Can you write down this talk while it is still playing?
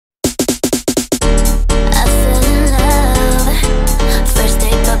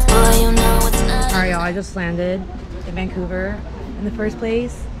just landed in Vancouver in the first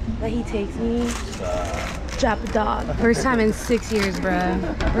place that he takes me. Japadog. First time in 6 years, bruh.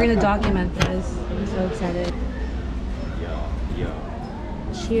 We're gonna document this. I'm so excited.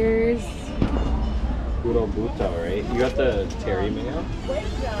 Cheers. Puro buta, right? You got the terry mayo?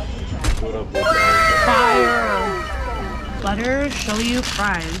 Puro buta. Fire! Butter, shoyu,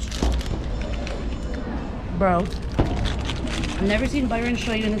 fries. Bro. I've never seen butter and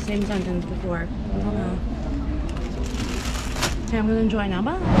shoyu in the same sentence before. I don't know. Okay, I'm gonna enjoy now.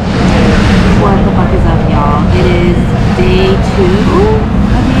 Bye. What the fuck is up, y'all? It is day 2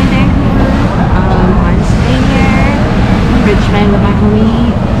 of me in Vancouver. I'm staying here in Richmond with my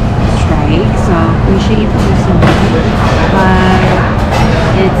homie Strike, so appreciate you for listening. But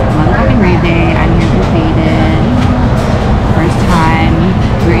it's motherfucking rave day. I'm here for Fvded. First time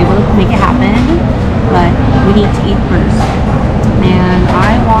we were able to make it happen, but we need to eat first. And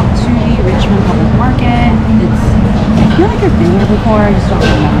I walked to the Richmond Public Market. I feel like I've been here before, I just don't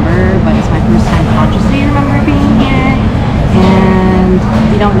remember, but it's my first time consciously remember being here. And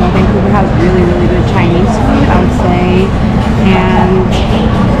if you don't know, Vancouver has really, really good Chinese food, I would say, and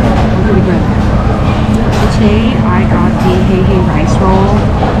pretty good. Today I got the Hey Hey rice roll.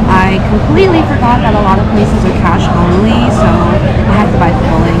 I completely forgot that a lot of places are cash only, so I had to buy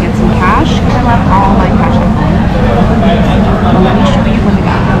full and get some cash because I left all my cash at home. But let me show you what I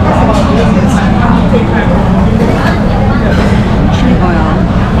got. Chili oil.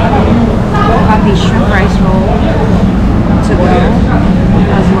 I got the shrimp rice roll to go,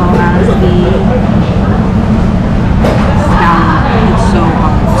 as well as the scallop. It's so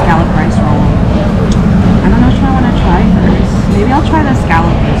hot. Scallop rice roll. I don't know which one I want to try first. Maybe I'll try the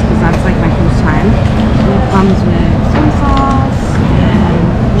scallop first because that's like my first time. And it comes with soy sauce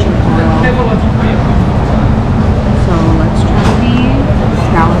and chili oil. So let's try the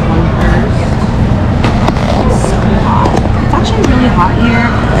scallop one first. It's so hot. It's actually really hot here.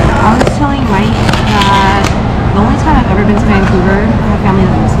 I was telling Mike that the only time I've ever been to Vancouver, I have family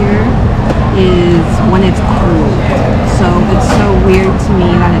that lives here, is when it's cold. So it's so weird to me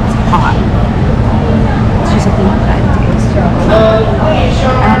that it's hot. It's just something that I taste.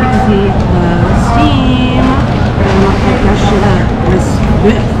 And you can see the steam. I'm gonna put that shit up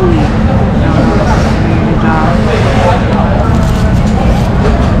respectfully. Good job.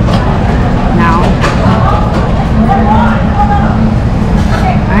 Now.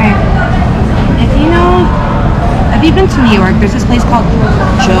 Alright. If you've been to New York, there's this place called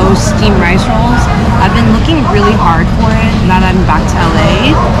Joe's Steam Rice Rolls. I've been looking really hard for it now that I'm back to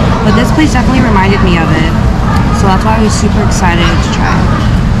LA, but this place definitely reminded me of it. So that's why I was super excited to try it.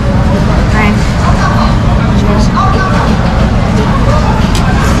 Alright. Cheers.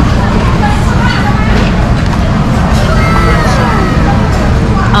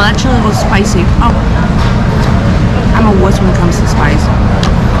 Oh, that chili was spicy. Oh. I'm a wuss when it comes to spice.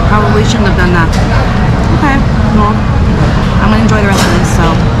 Probably shouldn't have done that. Okay, well, I'm gonna enjoy the rest of this, so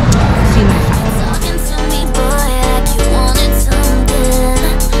see you next time.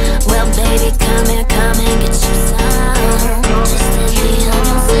 Well, baby, come here, come and get your some. Just stay here in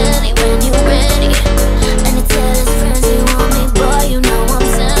the city when you're ready. And you tell his friends you want me, boy, you know I'm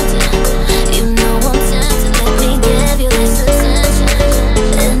tempted. You know I'm tempted, let me give you this attention.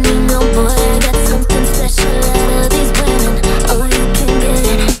 And you know, boy, I got something special out of these women. Oh, you can get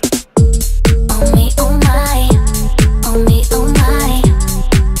it. On me, oh my. On me, oh my.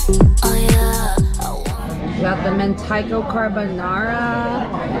 Oh yeah. We got the Mentaiko Carbonara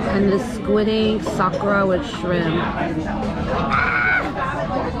and the squid ink sakura with shrimp. I'm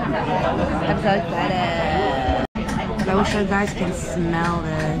so excited. I wish you guys can smell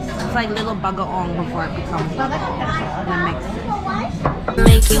this. It's like little bagaong before it becomes the mix.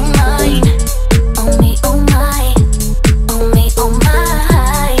 Make you mine. Oh me, oh my. Oh me, oh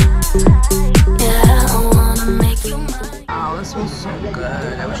my. Yeah, I wanna make you mine. Oh, this smells so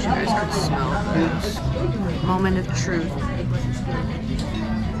good. I wish you guys could smell this. Moment of truth.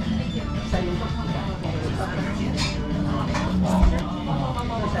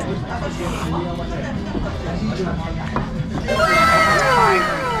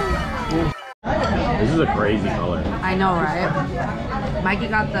 This is a crazy color. I know, right? Mikey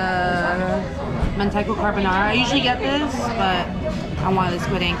got the Mentaiko Carbonara. I usually get this, but I wanted the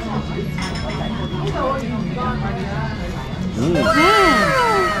squid ink.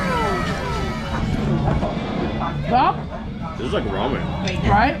 Well, this is like ramen.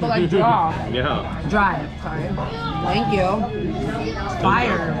 right? But like dry. Yeah. Dry, sorry. Thank you.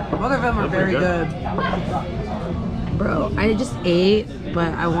 Fire. Both of them are very good. Bro, I just ate,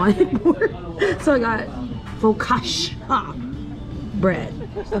 but I wanted more. So I got focaccia bread.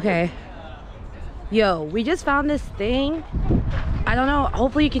 Okay. Yo, we just found this thing. I don't know,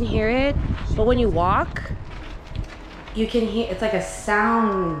 hopefully you can hear it, but when you walk, you can hear, it's like a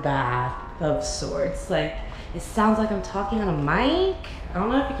sound bath of sorts. Like, it sounds like I'm talking on a mic. I don't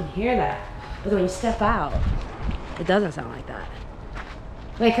know if you can hear that, but when you step out, it doesn't sound like that.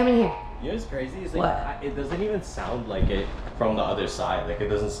 Wait, come in here. You know what's crazy? Is like, it doesn't even sound like it from the other side. Like, it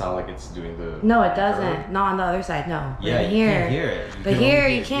doesn't sound like it's doing the... No, it doesn't. Not on the other side, no. Yeah, but you can't hear it. But here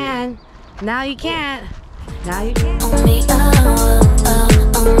you can. Now you can't. Now you can.